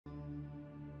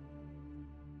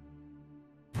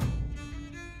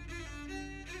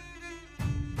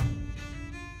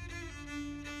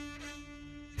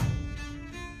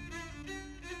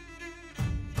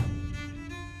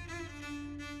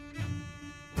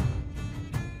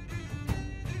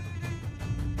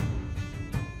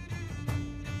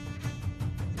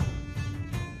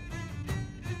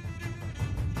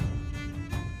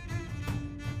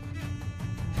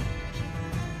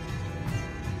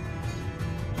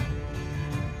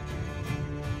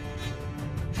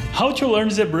How to learn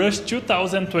ZBrush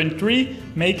 2023,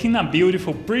 making a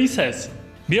beautiful princess.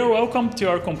 Be welcome to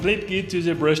our complete guide to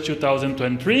ZBrush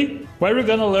 2023, where we're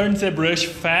gonna learn ZBrush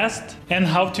fast and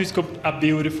how to sculpt a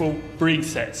beautiful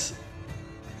princess.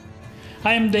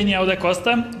 I am Daniel da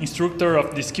Costa, instructor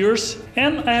of this course,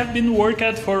 and I have been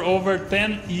working for over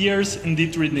 10 years in the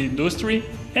 3D industry,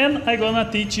 and I'm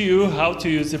gonna teach you how to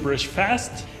use ZBrush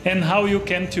fast and how you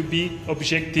can to be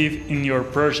objective in your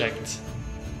projects.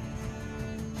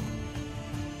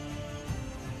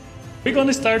 We're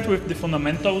gonna start with the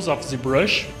fundamentals of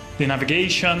ZBrush, the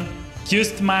navigation,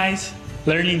 customize,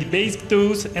 learning the basic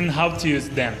tools and how to use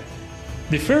them.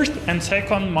 The first and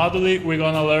second module we're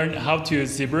gonna learn how to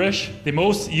use ZBrush, the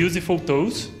most useful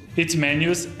tools, its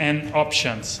menus and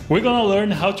options. We're gonna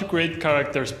learn how to create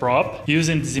characters prop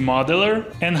using the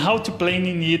ZModeler and how to plan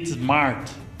in it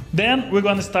smart. Then we're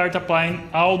gonna start applying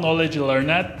all knowledge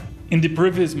learned in the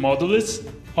previous modules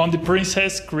on the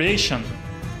princess creation.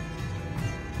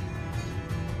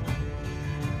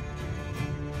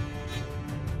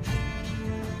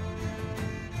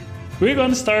 We're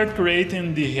going to start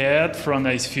creating the head from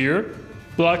a sphere,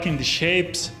 blocking the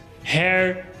shapes,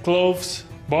 hair, clothes,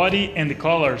 body and the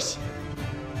colors.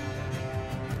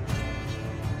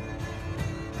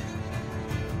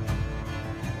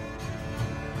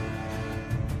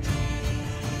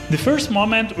 The first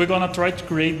moment we're going to try to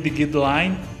create the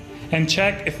guideline and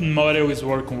check if the model is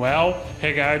working well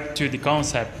regard to the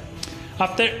concept.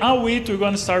 After a week we're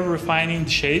going to start refining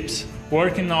the shapes,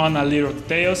 working on a little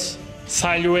details,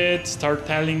 silhouette,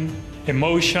 storytelling,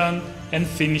 emotion, and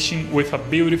finishing with a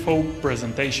beautiful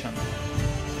presentation.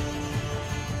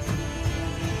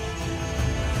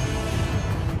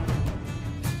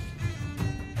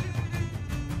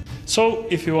 So,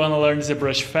 if you want to learn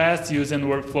ZBrush fast using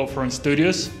workflow from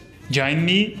studios, join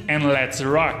me and let's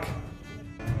rock!